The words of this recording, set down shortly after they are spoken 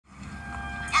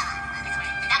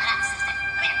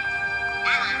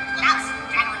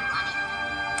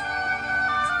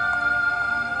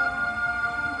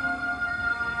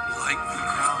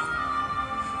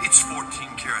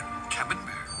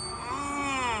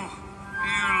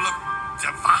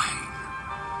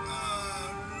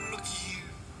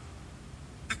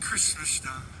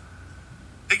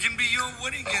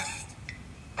wedding gift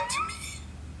to me.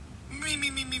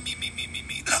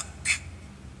 Me. Look,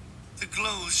 the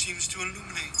glow seems to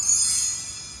illuminate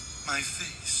my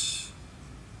face.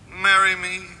 Marry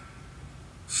me,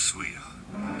 sweetheart.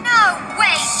 No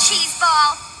way,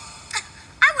 cheeseball.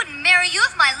 I wouldn't marry you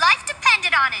if my life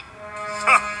depended on it.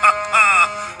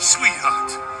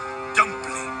 Sweetheart,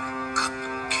 dumpling,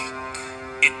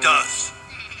 cupcake. It does.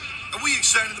 Are we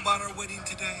excited about our wedding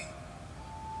today?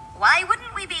 Why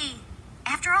wouldn't we be?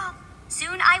 After all,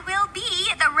 soon I will be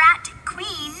the rat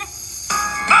queen.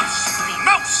 Mouse!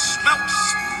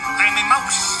 I'm a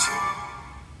mouse.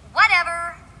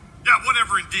 Whatever. Yeah,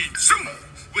 whatever indeed. Soon,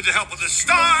 with the help of the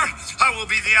star, I will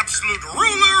be the absolute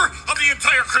ruler of the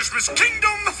entire Christmas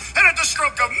kingdom, and at the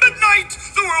stroke of midnight,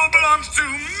 the world belongs to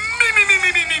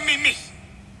me.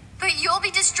 But you'll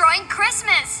be destroying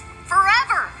Christmas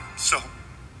forever. So,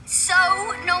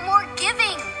 No more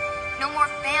giving. No more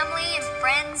family and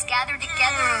friends gathered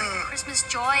together in Christmas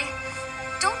joy.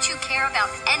 Don't you care about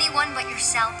anyone but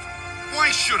yourself? why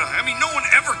should I? I mean, no one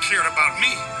ever cared about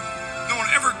me. No one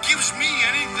ever gives me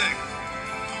anything.